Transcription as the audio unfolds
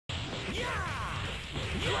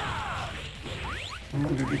I'm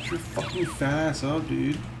gonna get your fucking fat ass up,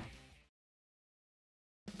 dude.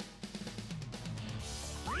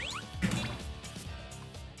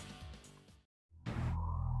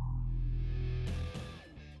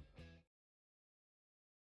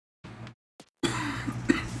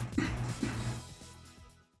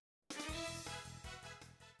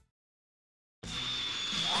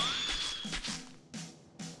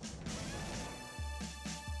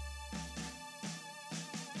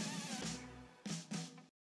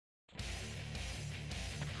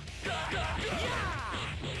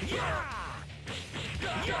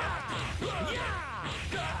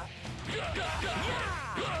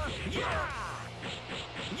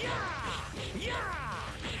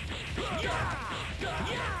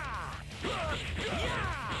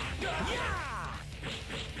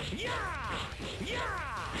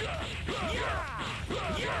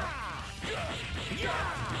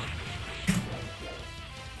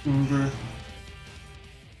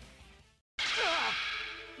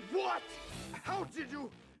 What? How did you?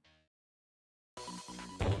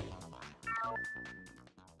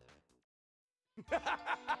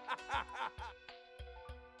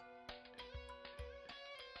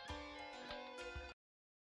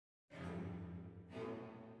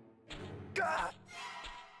 God!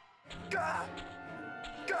 God!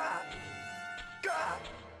 God! God!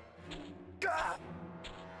 God!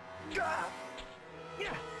 God!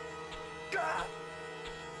 Yeah! God!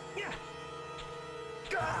 Yeah!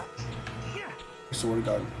 God! Yeah! I swear to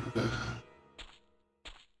God. Okay.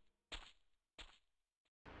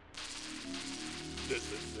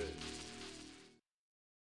 This is it.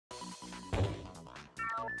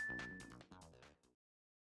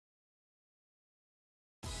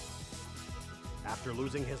 After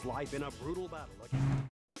losing his life in a brutal battle.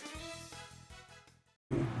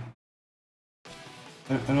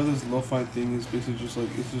 I know this lo-fi thing is basically just like,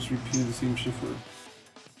 it's just repeating the same shit for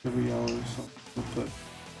every hour or something, but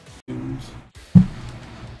tunes.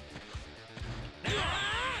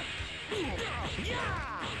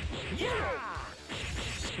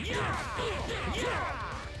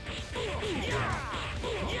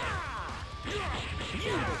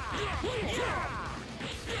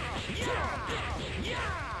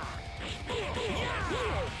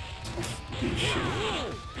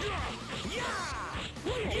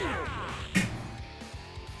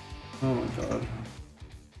 Oh my God.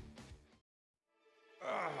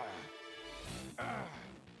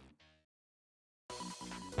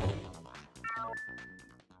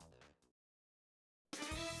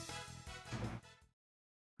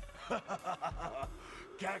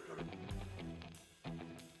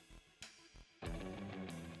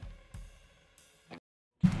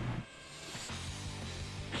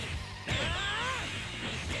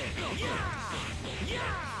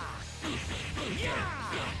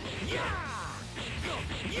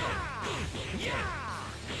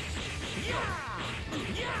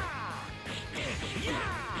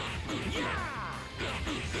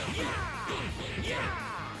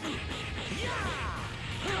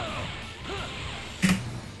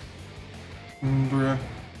 Bruh.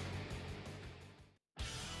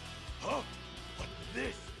 Huh? What's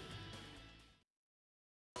this?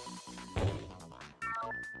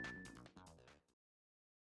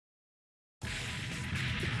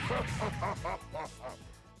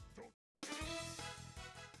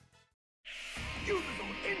 Use his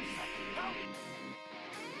own insight. How?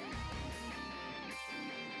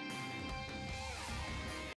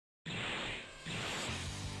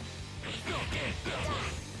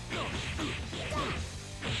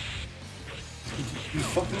 You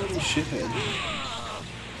fucking little shithead.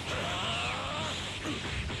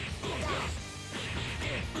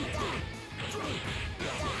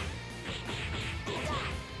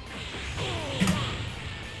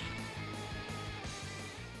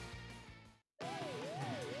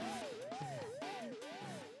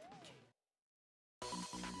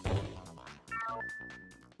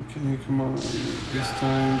 Okay, come on. This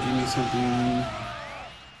time, give me something.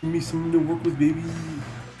 Give me something to work with, baby.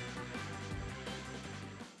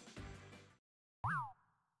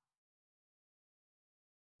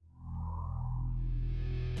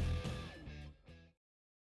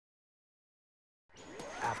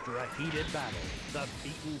 After a heated battle, the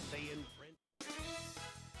beaten Saiyan Prince.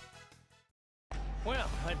 Well,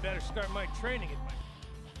 I'd better start my training at my...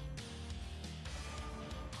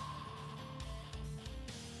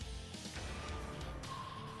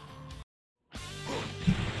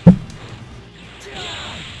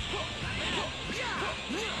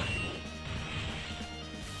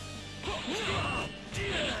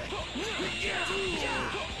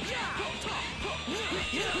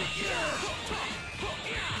 Yeah!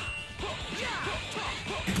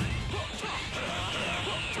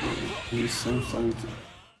 Use some time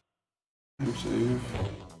to save.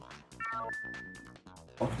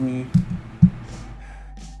 Fuck me.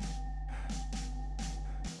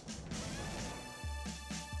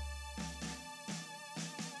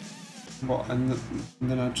 Well, and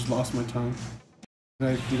then I just lost my time. And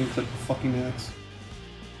I didn't click the fucking X.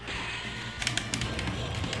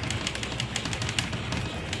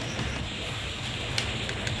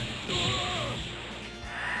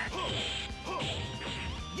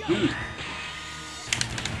 Dude.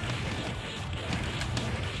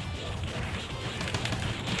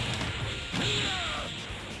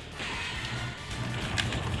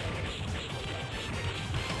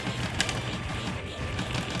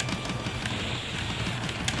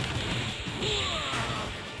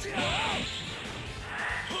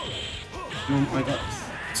 Oh my god.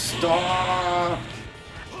 Stop!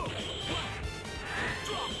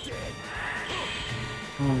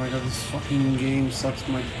 Oh my god, this fucking game sucks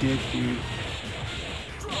my dick, dude.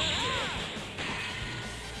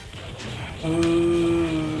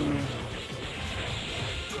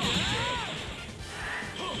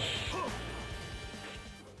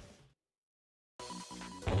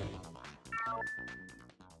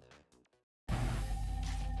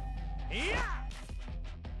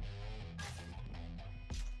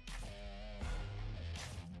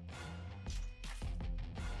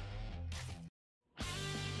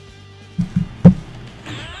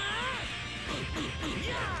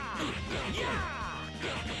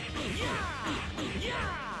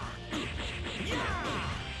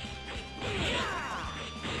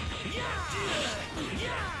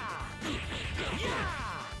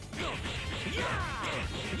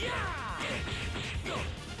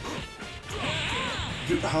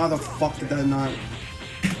 Dude, how the fuck did that not?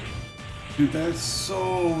 Dude, that's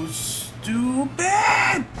so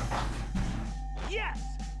stupid! Yes!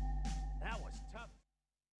 That was tough.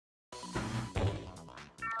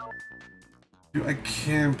 Dude, I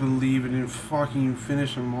can't believe it didn't fucking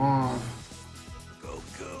finish him off. Go,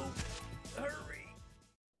 hurry!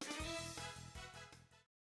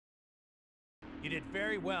 You did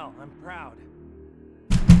very well. I'm proud.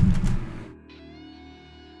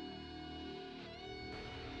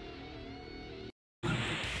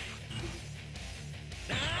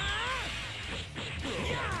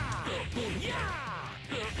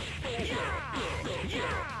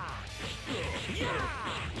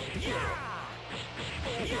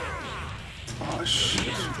 Oh shit.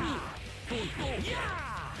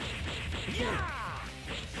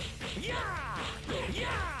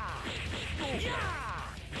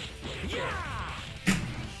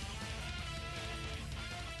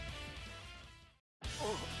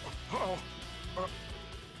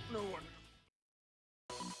 No one.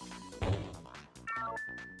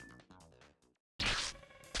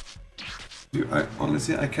 Dude, I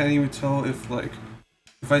honestly I can't even tell if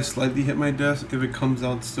if I slightly hit my desk, if it comes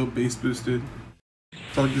out still base boosted.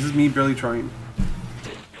 So like this is me barely trying.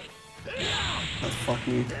 That's fuck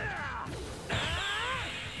me.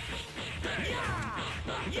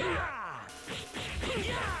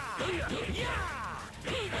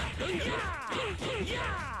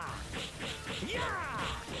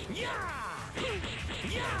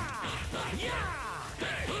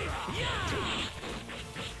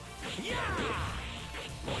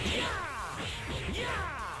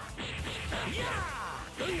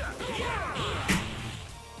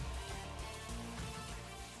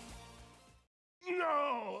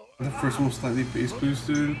 No! The first one was slightly base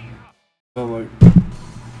boosted. So like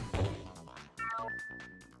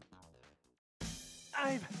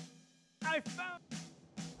I found.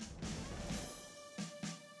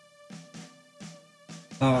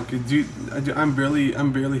 oh, okay, dude, I'm barely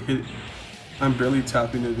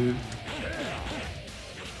tapping it, dude.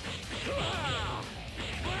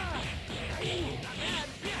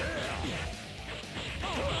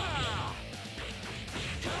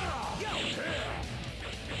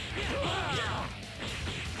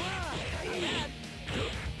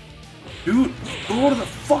 Dude, go to the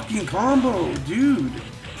fucking combo, dude.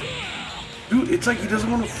 Dude, it's like he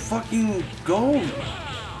doesn't want to fucking go.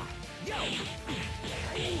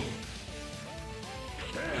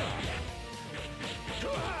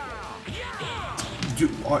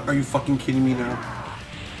 Dude, are you fucking kidding me now?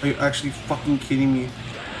 Are you actually fucking kidding me?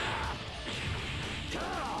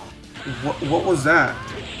 What was that?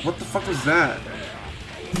 What the fuck was that?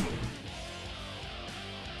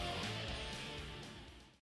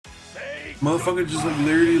 Motherfucker just like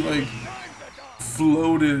literally like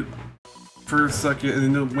floated for a second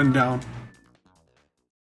and then it went down.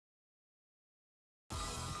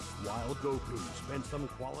 While Goku spent some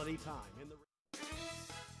quality time in the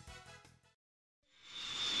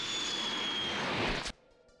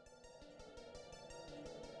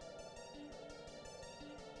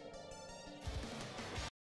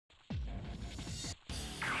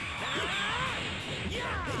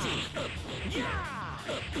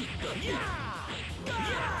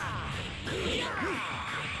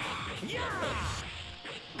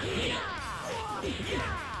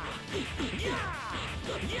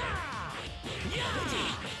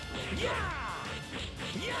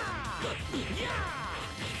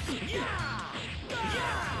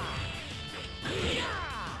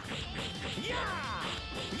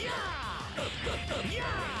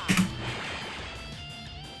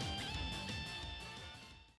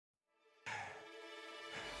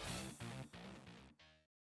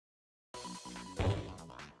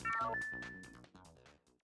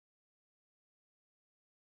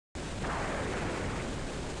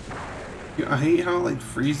I hate how like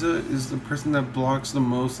Frieza is the person that blocks the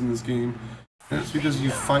most in this game. And that's because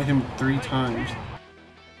you fight him 3 times.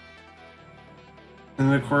 And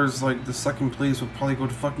then of course like the second place would probably go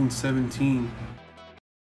to fucking 17.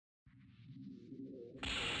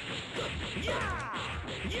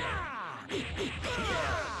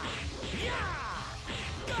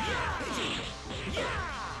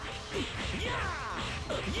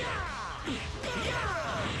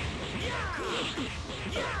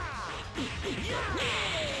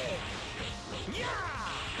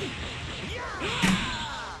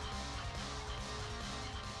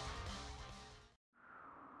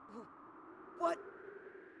 What?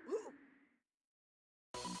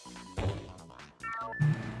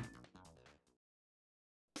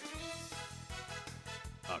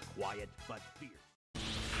 A quiet but fierce.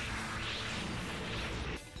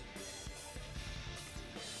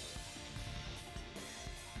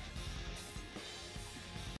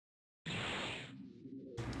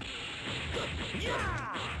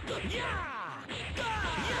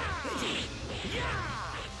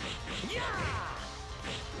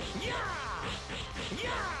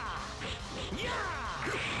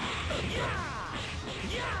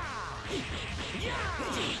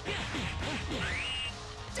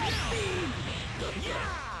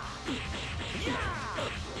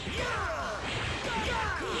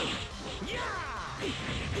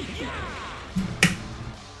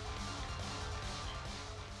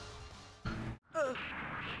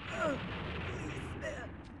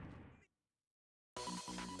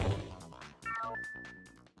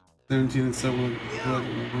 And so we're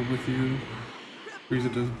with you.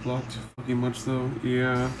 Frieza does block too fucking much though.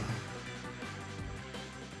 Yeah.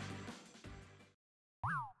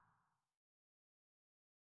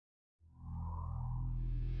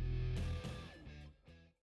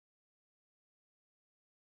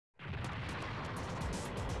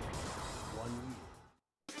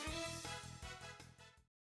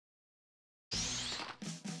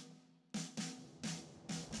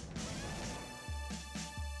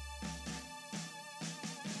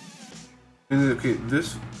 And okay,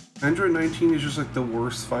 this Android 19 is just like the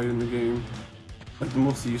worst fight in the game. Like the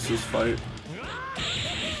most useless fight.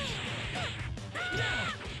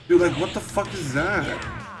 Dude, like what the fuck is that?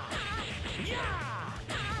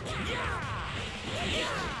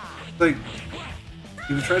 Like, if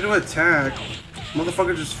you try to attack,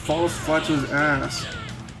 motherfucker just falls flat to his ass.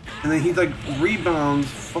 And then he like rebounds,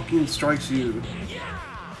 fucking strikes you.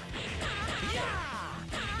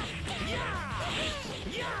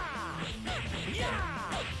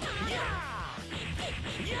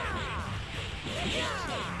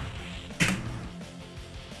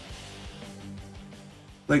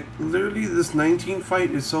 Like, literally, this 19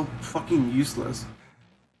 fight is so fucking useless.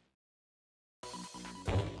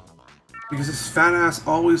 Because this fat ass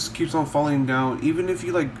always keeps on falling down, even if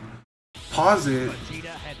you, like, pause it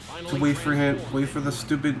to wait for the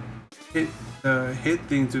stupid hit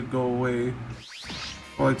thing to go away.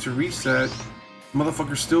 Or, like, to reset,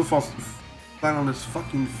 motherfucker still falls flat on his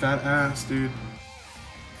fucking fat ass, dude.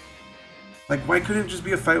 Like, why couldn't it just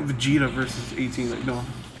be a fight with Vegeta versus 18? Like, no.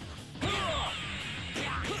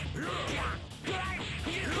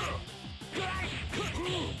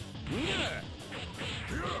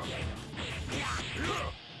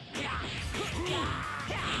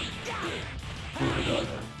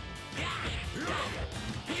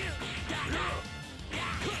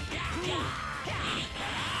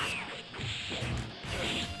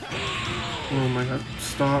 Oh my god,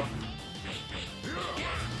 stop.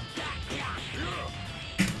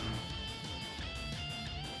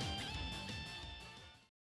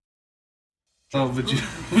 Oh,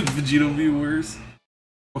 Vegeta, would Vegeta be worse?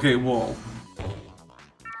 Okay, well.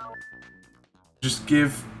 Just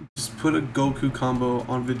put a Goku combo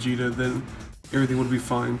on Vegeta, then everything would be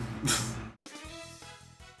fine.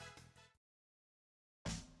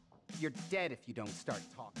 You're dead if you don't start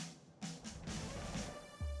talking.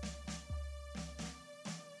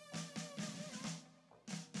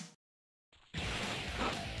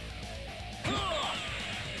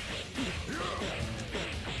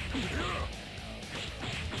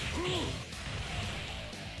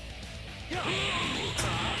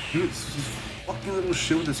 this fucking little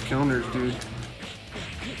shit with his counters, dude.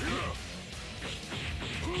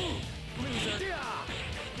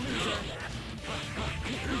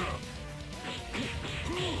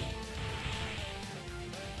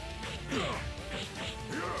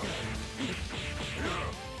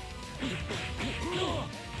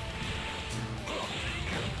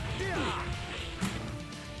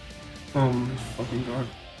 Oh my fucking god.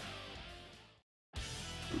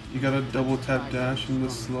 You gotta double tap dash and the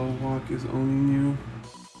slow walk is owning you.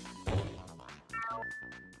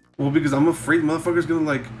 Well, because I'm afraid motherfucker's gonna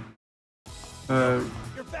like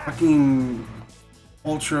fucking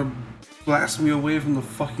ultra blast me away from the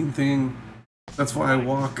fucking thing. That's why I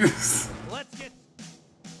walk.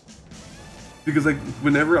 Because like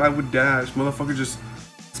whenever I would dash, motherfucker just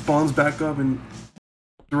spawns back up and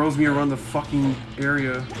throws me around the fucking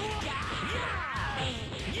area.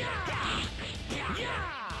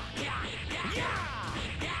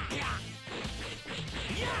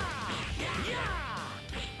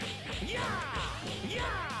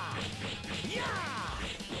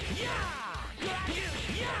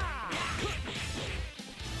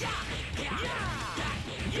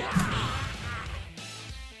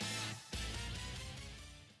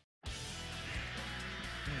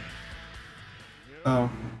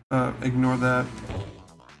 Oh, ignore that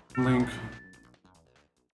link.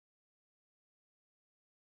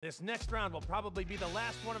 This next round will probably be the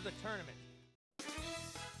last one of the tournament.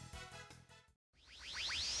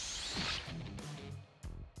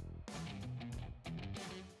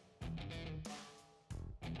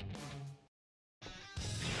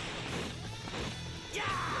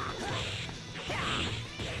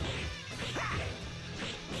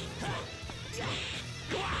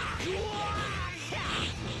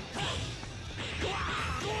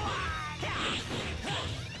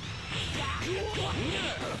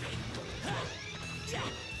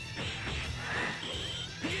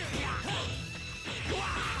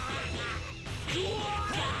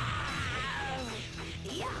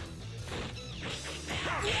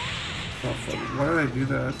 Oh fuck, why did I do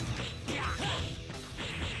that?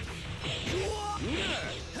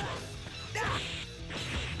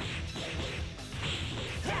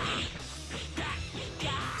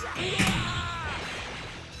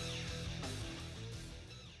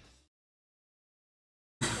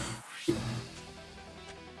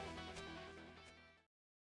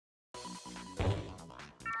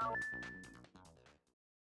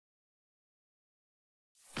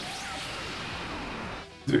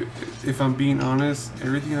 Dude, if I'm being honest,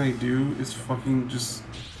 everything I do is fucking just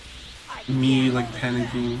me like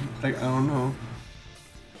panicking. Like, I don't know.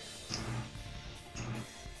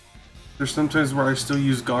 There's sometimes where I still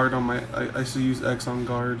use guard on my, I still use X on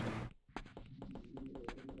guard.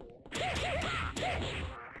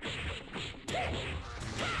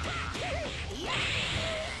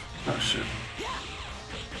 Oh shit.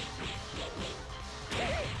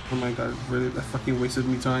 Oh my god, really? That fucking wasted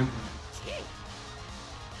me time.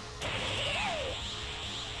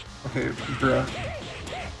 Okay, bruh.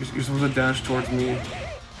 You're supposed to dash towards me.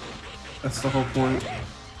 That's the whole point.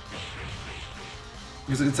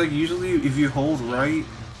 Because it's like usually if you hold right,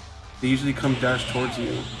 they usually come dash towards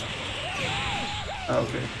you. Oh,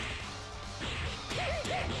 okay.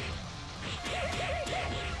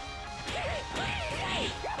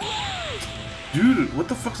 Dude, what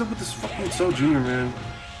the fuck's up with this fucking So Junior, man?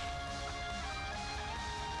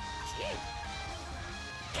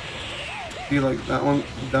 See, like that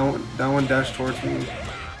one dashed towards me,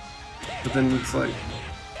 but then it's like,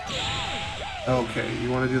 okay,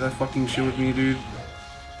 you want to do that fucking shit with me, dude?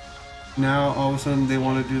 Now all of a sudden they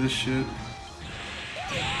want to do this shit,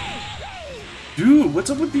 dude. What's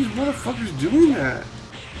up with these motherfuckers doing that?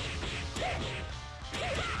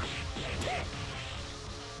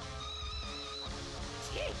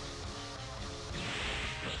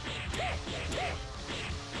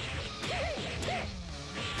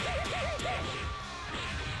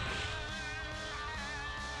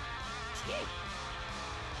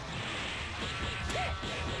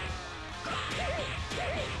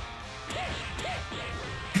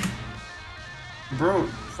 Bro,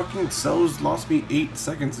 fucking Cells lost me 8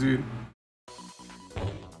 seconds, dude.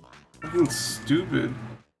 Fucking stupid.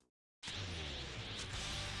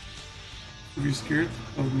 If you're scared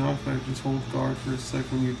of knockback, just hold guard for a sec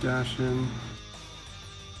when you dash in.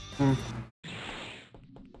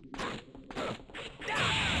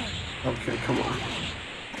 Okay, come on.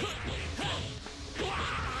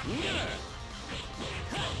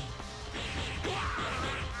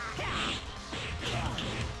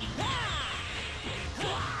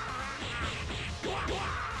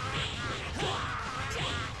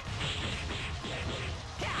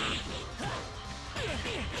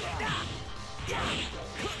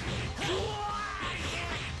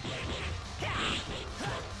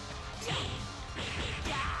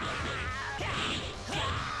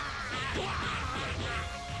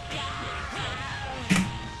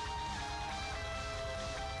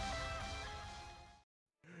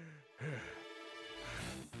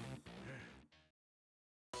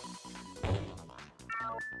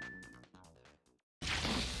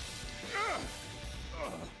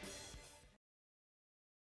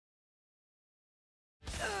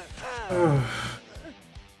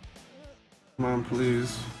 Come on,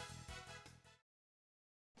 please.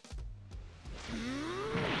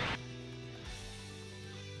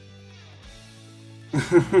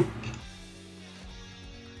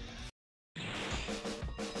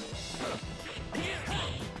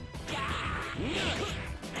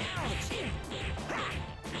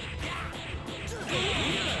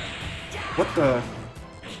 What the?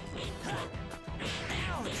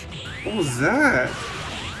 What was that?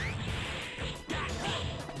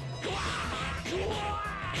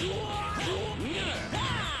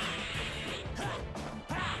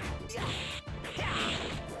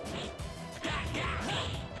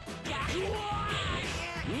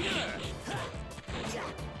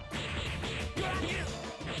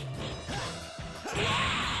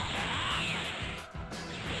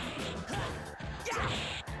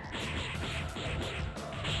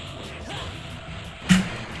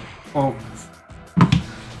 Oh.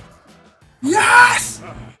 Yes!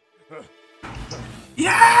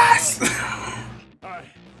 Yes!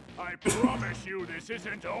 I promise you this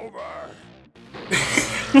isn't over.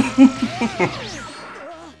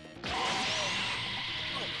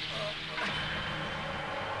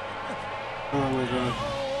 Oh my god.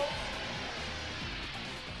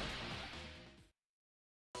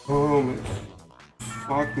 Oh man.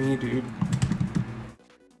 Fuck me, dude.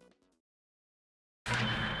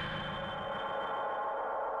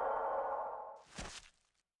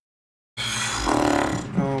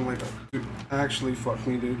 Oh my god, dude. Actually, fuck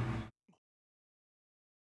me, dude.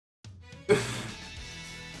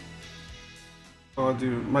 Oh,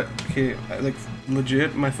 dude. Okay, like,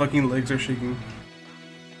 legit, my fucking legs are shaking.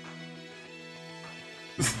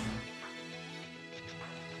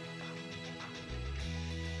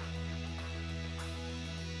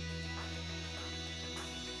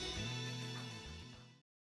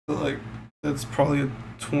 Like, that's probably a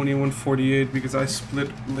 21:48 because I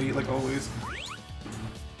split late like always.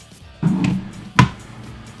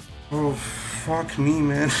 Oh, fuck me,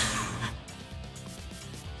 man.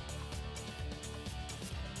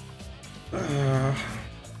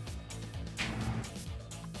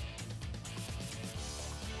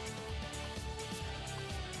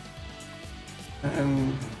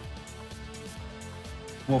 And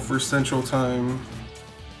well, for Central Time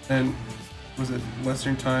and was it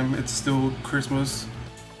Western Time, it's still Christmas,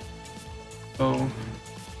 so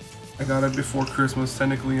I got it before Christmas,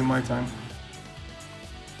 technically in my time.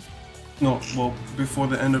 No, well, before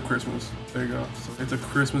the end of Christmas. There you go. So it's a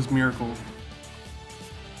Christmas miracle.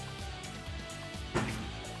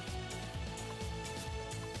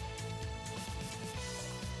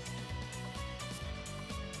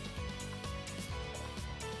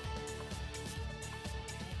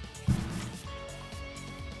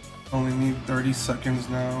 Only need 30 seconds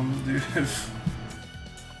now, dude.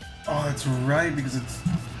 Oh, that's right, because it's...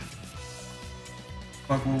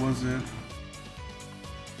 Fuck, what was it?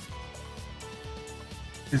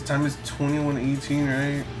 His time is 21:18,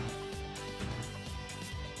 right?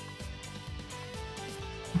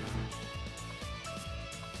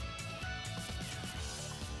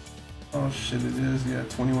 Oh shit, it is, yeah,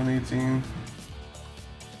 21:18.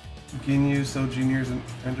 Ginyu, so juniors and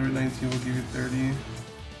Android 19 will give you 30.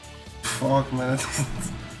 Fuck, man.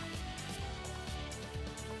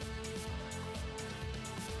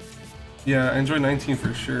 Yeah, Android 19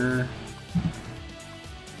 for sure.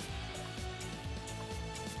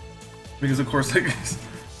 Because of course, like,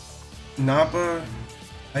 Nappa,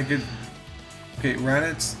 I could... Okay,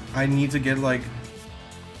 Raditz, I need to get, like,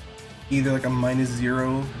 either, like, a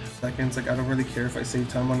 -0 seconds. Like, I don't really care if I save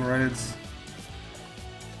time on Raditz.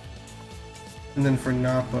 And then for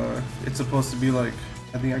Nappa, it's supposed to be, like,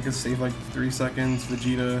 I think I could save, like, 3 seconds.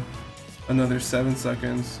 Vegeta, another 7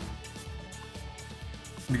 seconds.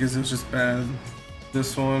 Because it was just bad.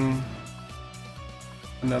 This one,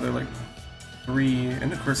 another, like, 3,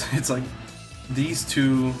 and of course it's like these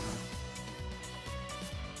two.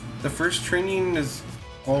 The first training is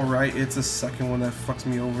alright, it's the second one that fucks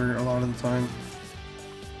me over a lot of the time.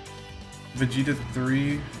 Vegeta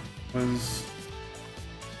 3 was...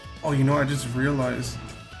 Oh, you know, I just realized,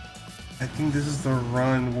 I think this is the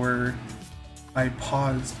run where I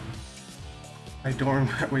paused I don't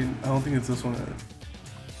remember. Wait, I don't think it's this one.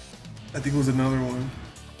 I think it was another one.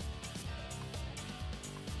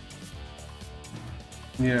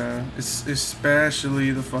 Yeah, it's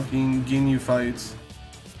especially the fucking Ginyu fights.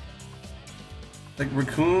 Like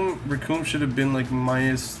Raccoon should have been like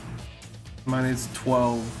minus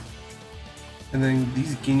 12. And then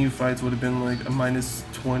these Ginyu fights would have been like a minus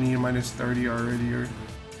 20 or minus 30 already. Or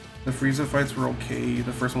the Frieza fights were okay.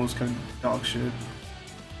 The first one was kind of dog shit.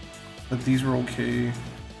 But these were okay.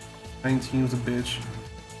 19 was a bitch.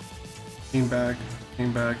 Came back.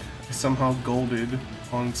 I somehow golded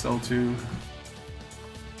on Cell 2.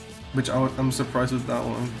 Which I'm surprised with that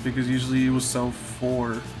one. Because usually it was Cell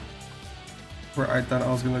 4. Where I thought I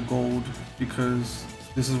was gonna gold. Because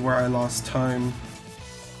this is where I lost time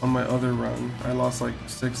on my other run. I lost like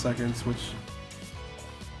 6 seconds, which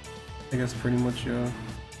I guess pretty much, yeah.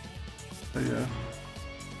 But yeah.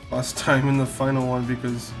 Lost time in the final one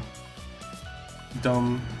because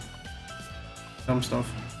dumb stuff.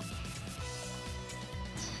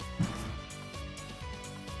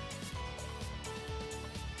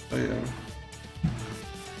 But yeah.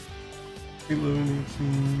 11,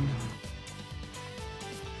 18.